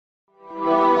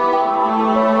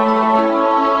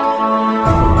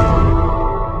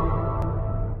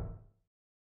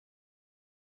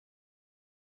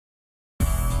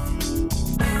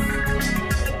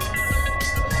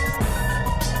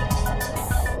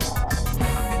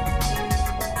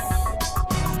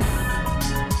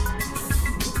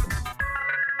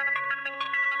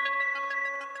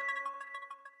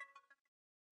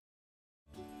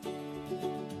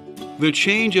The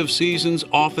change of seasons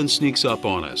often sneaks up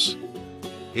on us.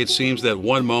 It seems that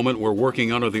one moment we're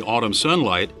working under the autumn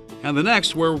sunlight, and the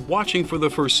next we're watching for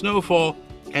the first snowfall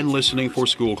and listening for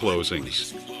school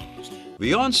closings.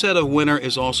 The onset of winter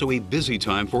is also a busy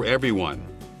time for everyone.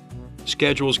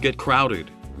 Schedules get crowded,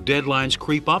 deadlines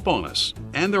creep up on us,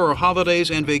 and there are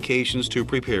holidays and vacations to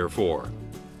prepare for.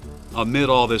 Amid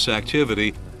all this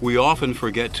activity, we often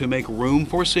forget to make room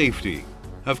for safety.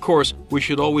 Of course, we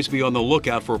should always be on the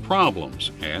lookout for problems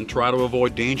and try to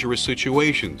avoid dangerous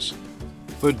situations.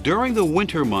 But during the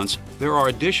winter months, there are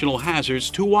additional hazards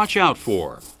to watch out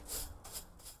for.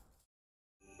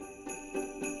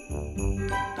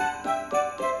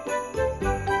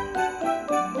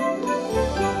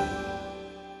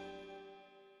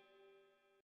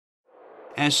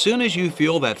 As soon as you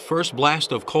feel that first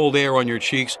blast of cold air on your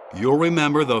cheeks, you'll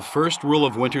remember the first rule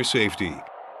of winter safety: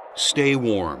 stay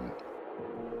warm.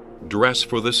 Dress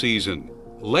for the season.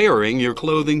 Layering your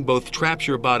clothing both traps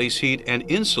your body's heat and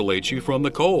insulates you from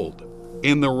the cold.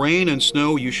 In the rain and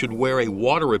snow, you should wear a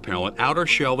water-repellent outer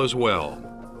shell as well.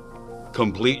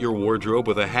 Complete your wardrobe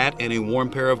with a hat and a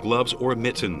warm pair of gloves or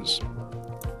mittens.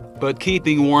 But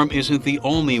keeping warm isn't the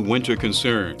only winter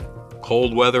concern.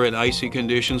 Cold weather and icy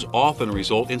conditions often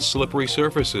result in slippery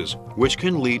surfaces, which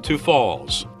can lead to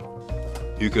falls.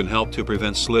 You can help to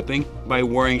prevent slipping by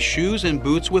wearing shoes and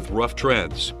boots with rough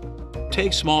treads.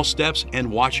 Take small steps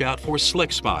and watch out for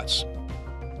slick spots.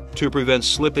 To prevent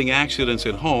slipping accidents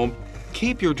at home,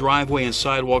 keep your driveway and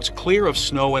sidewalks clear of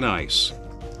snow and ice.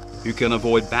 You can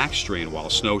avoid back strain while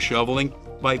snow shoveling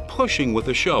by pushing with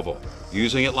a shovel,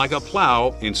 using it like a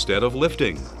plow instead of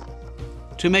lifting.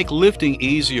 To make lifting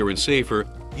easier and safer,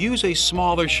 use a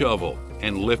smaller shovel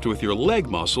and lift with your leg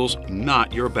muscles,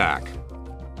 not your back.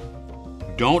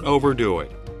 Don't overdo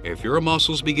it. If your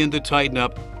muscles begin to tighten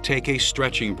up, take a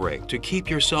stretching break to keep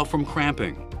yourself from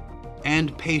cramping.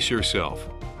 And pace yourself.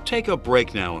 Take a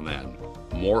break now and then.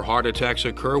 More heart attacks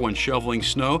occur when shoveling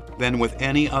snow than with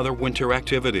any other winter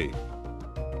activity.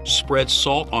 Spread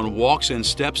salt on walks and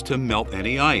steps to melt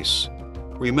any ice.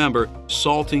 Remember,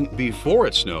 salting before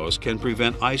it snows can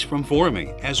prevent ice from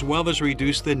forming, as well as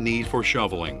reduce the need for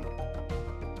shoveling.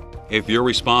 If you're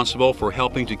responsible for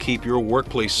helping to keep your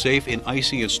workplace safe in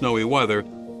icy and snowy weather,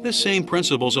 the same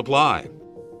principles apply.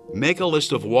 Make a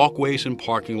list of walkways and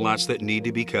parking lots that need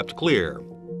to be kept clear.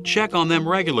 Check on them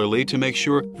regularly to make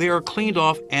sure they are cleaned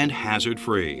off and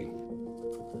hazard-free.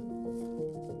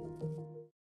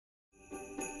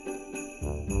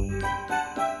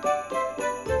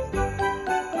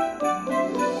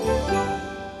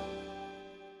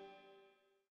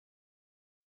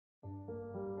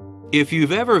 If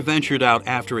you've ever ventured out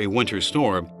after a winter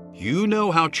storm, you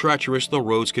know how treacherous the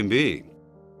roads can be.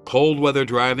 Cold weather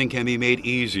driving can be made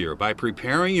easier by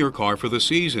preparing your car for the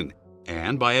season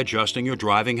and by adjusting your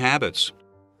driving habits.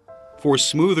 For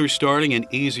smoother starting and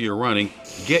easier running,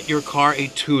 get your car a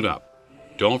tune-up.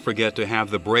 Don't forget to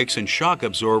have the brakes and shock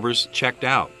absorbers checked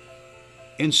out.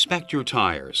 Inspect your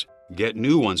tires. Get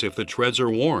new ones if the treads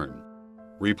are worn.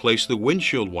 Replace the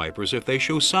windshield wipers if they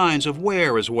show signs of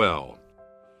wear as well.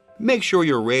 Make sure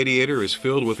your radiator is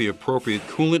filled with the appropriate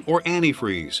coolant or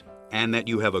antifreeze, and that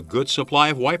you have a good supply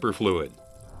of wiper fluid.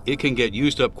 It can get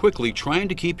used up quickly trying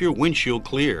to keep your windshield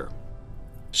clear.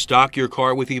 Stock your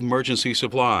car with emergency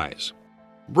supplies.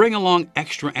 Bring along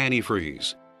extra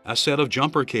antifreeze, a set of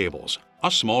jumper cables,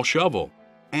 a small shovel,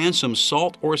 and some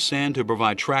salt or sand to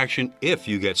provide traction if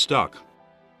you get stuck.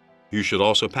 You should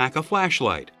also pack a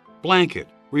flashlight, blanket,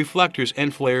 reflectors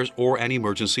and flares, or an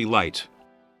emergency light.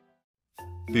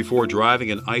 Before driving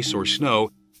in ice or snow,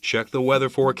 check the weather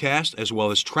forecast as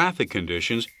well as traffic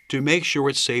conditions to make sure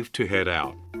it's safe to head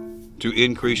out. To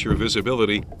increase your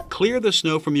visibility, clear the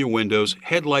snow from your windows,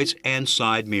 headlights, and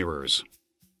side mirrors.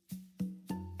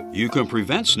 You can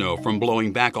prevent snow from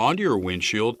blowing back onto your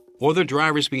windshield or the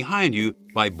drivers behind you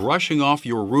by brushing off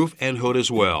your roof and hood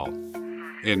as well.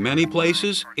 In many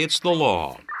places, it's the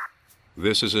law.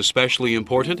 This is especially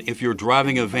important if you're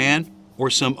driving a van or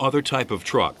some other type of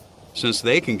truck, since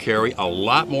they can carry a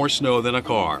lot more snow than a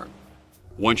car.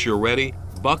 Once you're ready,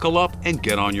 buckle up and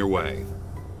get on your way.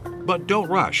 But don't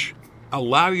rush.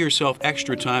 Allow yourself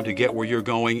extra time to get where you're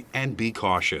going and be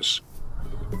cautious.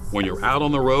 When you're out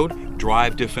on the road,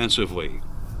 drive defensively.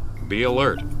 Be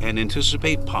alert and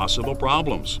anticipate possible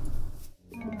problems.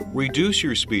 Reduce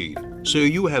your speed so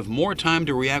you have more time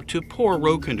to react to poor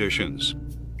road conditions.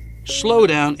 Slow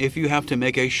down if you have to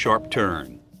make a sharp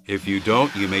turn. If you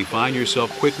don't, you may find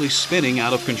yourself quickly spinning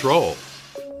out of control.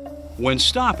 When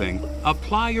stopping,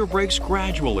 apply your brakes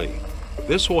gradually.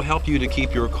 This will help you to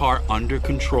keep your car under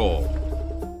control.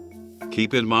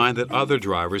 Keep in mind that other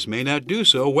drivers may not do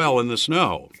so well in the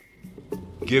snow.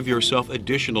 Give yourself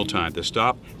additional time to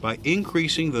stop by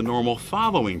increasing the normal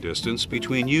following distance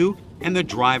between you and the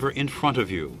driver in front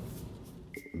of you.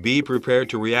 Be prepared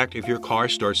to react if your car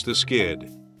starts to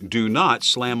skid. Do not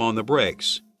slam on the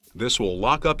brakes. This will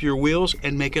lock up your wheels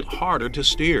and make it harder to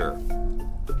steer.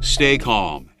 Stay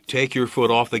calm. Take your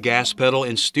foot off the gas pedal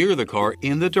and steer the car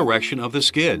in the direction of the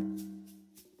skid.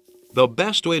 The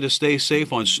best way to stay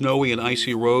safe on snowy and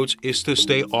icy roads is to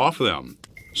stay off them.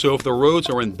 So if the roads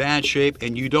are in bad shape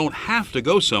and you don't have to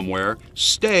go somewhere,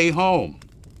 stay home.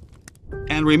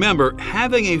 And remember,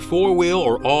 having a four-wheel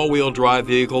or all-wheel drive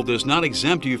vehicle does not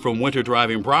exempt you from winter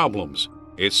driving problems.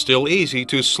 It's still easy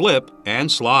to slip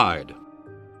and slide.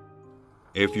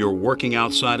 If you're working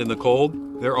outside in the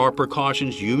cold, there are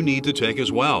precautions you need to take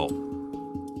as well.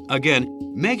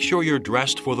 Again, make sure you're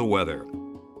dressed for the weather.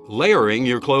 Layering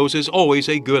your clothes is always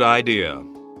a good idea.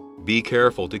 Be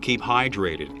careful to keep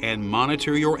hydrated and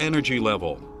monitor your energy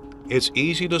level. It's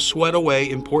easy to sweat away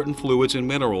important fluids and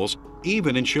minerals,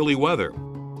 even in chilly weather,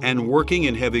 and working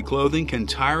in heavy clothing can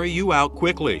tire you out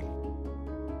quickly.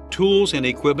 Tools and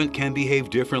equipment can behave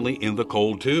differently in the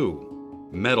cold too.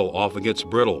 Metal often gets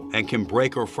brittle and can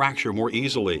break or fracture more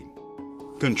easily.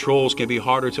 Controls can be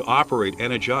harder to operate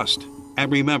and adjust.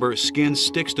 And remember, skin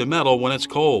sticks to metal when it's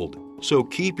cold, so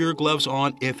keep your gloves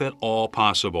on if at all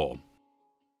possible.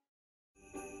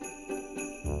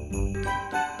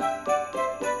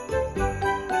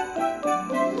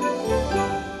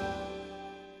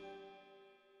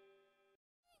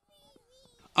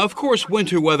 Of course,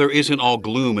 winter weather isn't all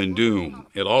gloom and doom.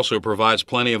 It also provides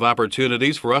plenty of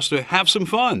opportunities for us to have some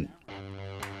fun.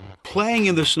 Playing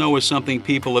in the snow is something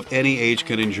people of any age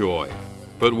can enjoy.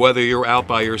 But whether you're out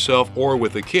by yourself or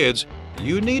with the kids,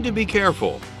 you need to be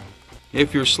careful.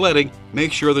 If you're sledding,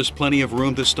 make sure there's plenty of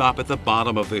room to stop at the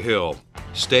bottom of the hill.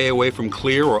 Stay away from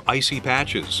clear or icy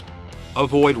patches.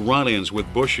 Avoid run-ins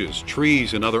with bushes,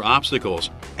 trees, and other obstacles,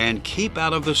 and keep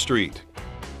out of the street.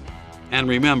 And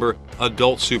remember,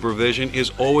 adult supervision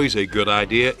is always a good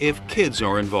idea if kids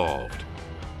are involved.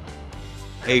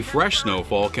 A fresh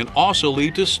snowfall can also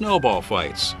lead to snowball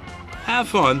fights. Have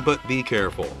fun, but be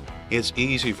careful. It's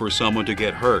easy for someone to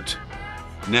get hurt.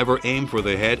 Never aim for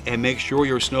the head and make sure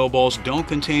your snowballs don't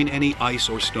contain any ice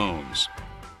or stones.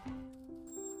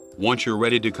 Once you're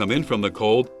ready to come in from the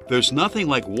cold, there's nothing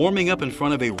like warming up in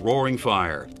front of a roaring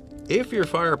fire. If your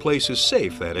fireplace is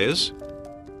safe, that is.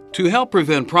 To help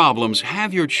prevent problems,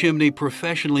 have your chimney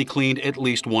professionally cleaned at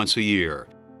least once a year.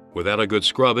 Without a good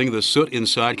scrubbing, the soot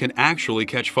inside can actually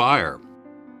catch fire.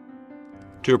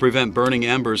 To prevent burning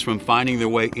embers from finding their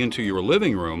way into your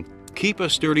living room, keep a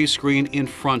sturdy screen in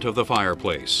front of the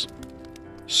fireplace.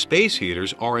 Space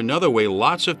heaters are another way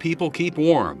lots of people keep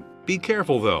warm. Be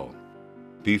careful though.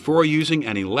 Before using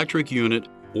an electric unit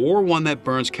or one that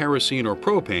burns kerosene or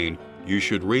propane, you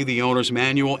should read the owner's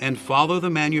manual and follow the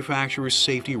manufacturer's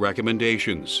safety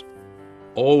recommendations.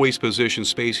 Always position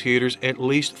space heaters at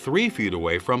least 3 feet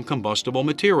away from combustible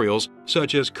materials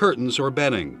such as curtains or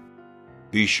bedding.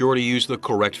 Be sure to use the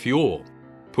correct fuel.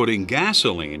 Putting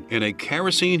gasoline in a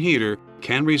kerosene heater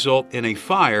can result in a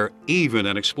fire, even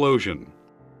an explosion.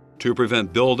 To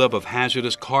prevent buildup of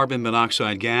hazardous carbon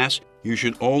monoxide gas, you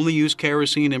should only use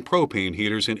kerosene and propane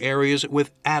heaters in areas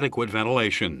with adequate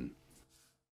ventilation.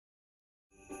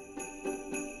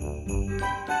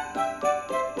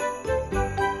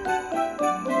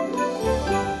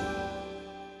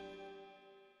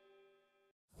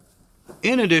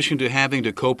 In addition to having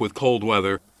to cope with cold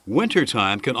weather,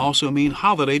 wintertime can also mean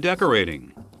holiday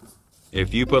decorating.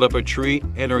 If you put up a tree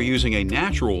and are using a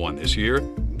natural one this year,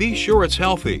 be sure it's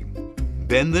healthy.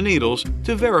 Bend the needles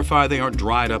to verify they aren't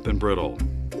dried up and brittle.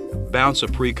 Bounce a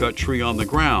pre-cut tree on the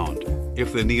ground.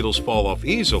 If the needles fall off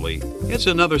easily, it's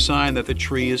another sign that the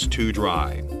tree is too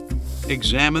dry.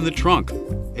 Examine the trunk.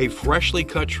 A freshly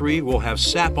cut tree will have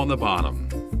sap on the bottom.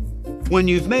 When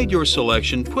you've made your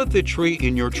selection, put the tree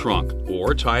in your trunk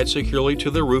or tie it securely to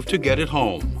the roof to get it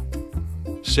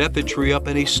home. Set the tree up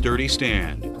in a sturdy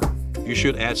stand. You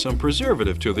should add some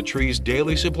preservative to the tree's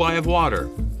daily supply of water.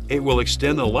 It will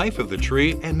extend the life of the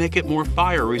tree and make it more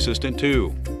fire resistant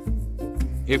too.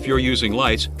 If you're using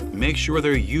lights, make sure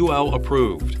they're UL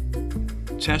approved.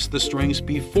 Test the strings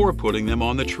before putting them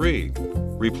on the tree.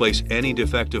 Replace any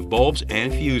defective bulbs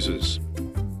and fuses.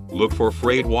 Look for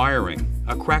frayed wiring,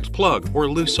 a cracked plug, or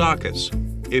loose sockets.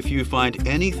 If you find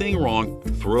anything wrong,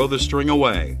 throw the string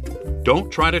away.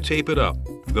 Don't try to tape it up.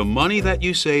 The money that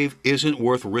you save isn't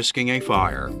worth risking a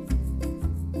fire.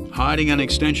 Hiding an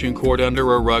extension cord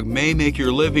under a rug may make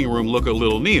your living room look a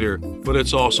little neater, but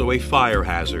it's also a fire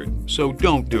hazard, so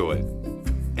don't do it.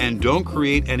 And don't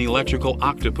create an electrical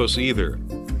octopus either.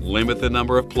 Limit the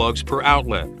number of plugs per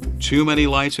outlet. Too many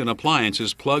lights and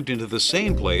appliances plugged into the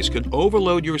same place can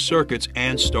overload your circuits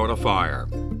and start a fire.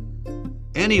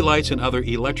 Any lights and other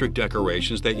electric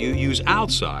decorations that you use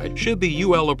outside should be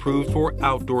UL approved for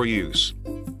outdoor use.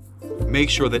 Make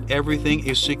sure that everything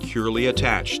is securely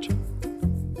attached.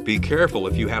 Be careful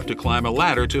if you have to climb a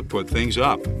ladder to put things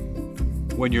up.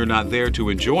 When you're not there to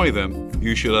enjoy them,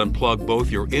 you should unplug both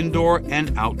your indoor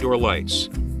and outdoor lights.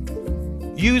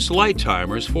 Use light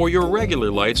timers for your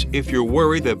regular lights if you're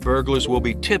worried that burglars will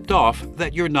be tipped off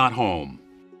that you're not home.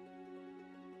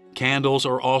 Candles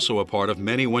are also a part of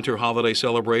many winter holiday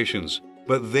celebrations,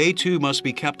 but they too must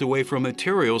be kept away from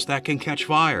materials that can catch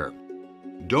fire.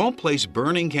 Don't place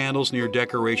burning candles near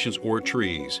decorations or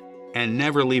trees, and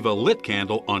never leave a lit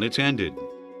candle unattended.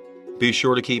 Be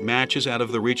sure to keep matches out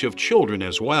of the reach of children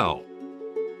as well.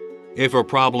 If a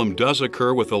problem does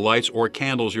occur with the lights or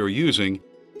candles you're using,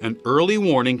 an early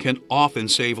warning can often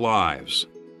save lives.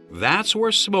 That's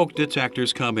where smoke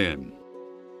detectors come in.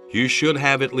 You should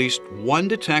have at least one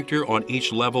detector on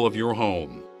each level of your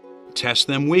home. Test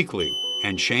them weekly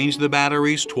and change the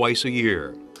batteries twice a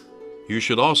year. You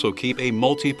should also keep a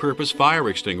multi-purpose fire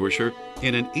extinguisher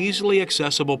in an easily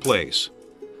accessible place.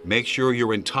 Make sure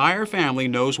your entire family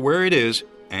knows where it is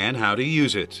and how to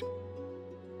use it.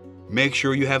 Make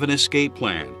sure you have an escape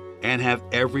plan and have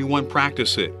everyone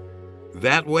practice it.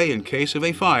 That way, in case of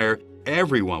a fire,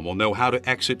 everyone will know how to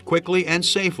exit quickly and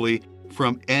safely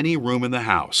from any room in the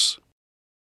house.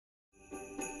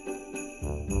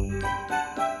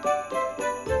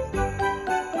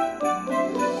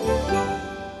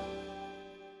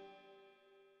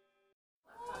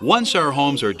 Once our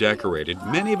homes are decorated,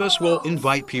 many of us will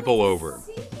invite people over.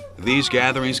 These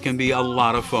gatherings can be a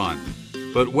lot of fun,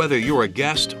 but whether you're a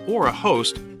guest or a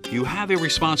host, you have a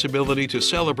responsibility to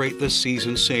celebrate the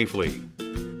season safely.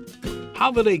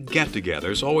 Holiday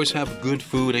get-togethers always have good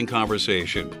food and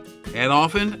conversation, and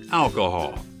often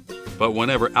alcohol. But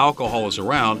whenever alcohol is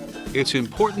around, it's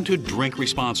important to drink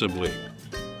responsibly.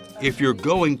 If you're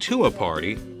going to a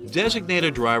party, designate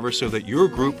a driver so that your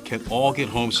group can all get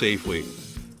home safely.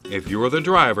 If you're the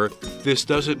driver, this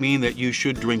doesn't mean that you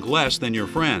should drink less than your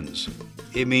friends.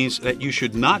 It means that you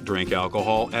should not drink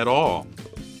alcohol at all.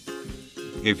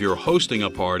 If you're hosting a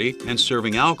party and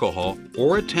serving alcohol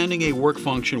or attending a work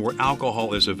function where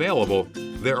alcohol is available,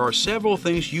 there are several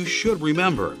things you should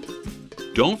remember.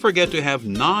 Don't forget to have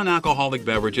non-alcoholic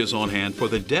beverages on hand for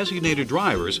the designated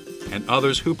drivers and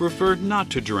others who prefer not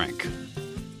to drink.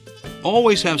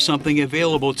 Always have something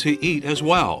available to eat as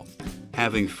well.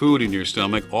 Having food in your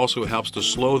stomach also helps to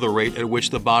slow the rate at which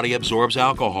the body absorbs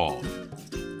alcohol.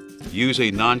 Use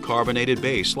a non-carbonated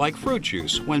base like fruit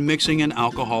juice when mixing an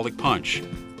alcoholic punch.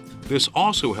 This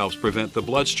also helps prevent the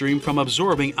bloodstream from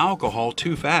absorbing alcohol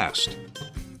too fast.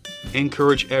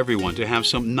 Encourage everyone to have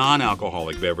some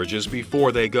non-alcoholic beverages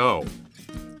before they go.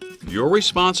 Your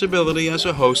responsibility as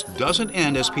a host doesn't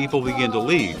end as people begin to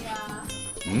leave.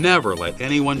 Never let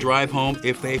anyone drive home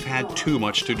if they've had too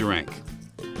much to drink.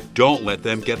 Don't let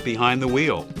them get behind the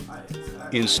wheel.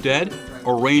 Instead,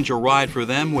 arrange a ride for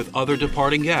them with other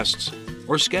departing guests,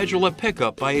 or schedule a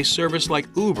pickup by a service like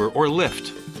Uber or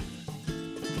Lyft.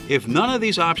 If none of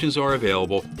these options are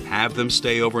available, have them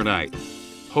stay overnight.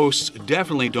 Hosts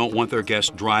definitely don't want their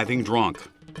guests driving drunk.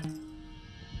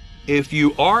 If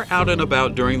you are out and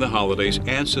about during the holidays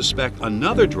and suspect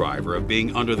another driver of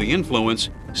being under the influence,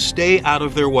 stay out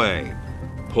of their way.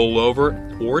 Pull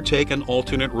over or take an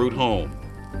alternate route home.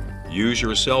 Use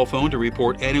your cell phone to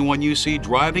report anyone you see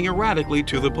driving erratically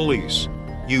to the police.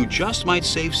 You just might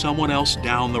save someone else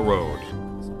down the road.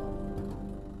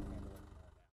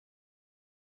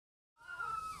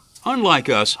 Unlike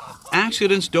us,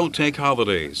 accidents don't take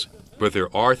holidays, but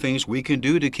there are things we can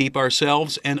do to keep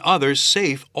ourselves and others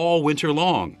safe all winter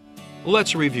long.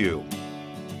 Let's review.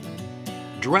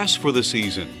 Dress for the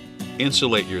season.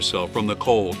 Insulate yourself from the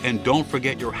cold and don't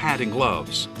forget your hat and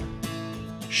gloves.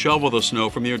 Shovel the snow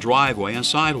from your driveway and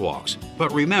sidewalks,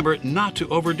 but remember not to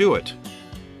overdo it.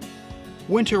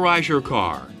 Winterize your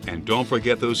car and don't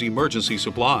forget those emergency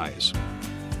supplies.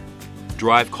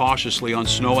 Drive cautiously on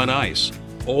snow and ice.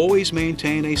 Always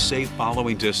maintain a safe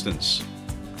following distance.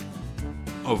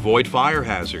 Avoid fire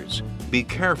hazards. Be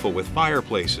careful with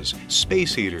fireplaces,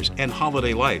 space heaters, and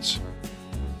holiday lights.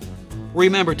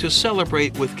 Remember to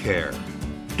celebrate with care.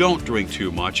 Don't drink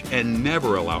too much and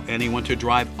never allow anyone to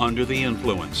drive under the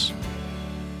influence.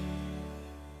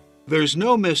 There's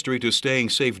no mystery to staying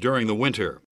safe during the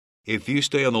winter. If you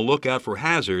stay on the lookout for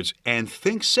hazards and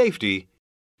think safety,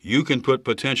 you can put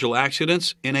potential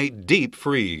accidents in a deep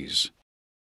freeze.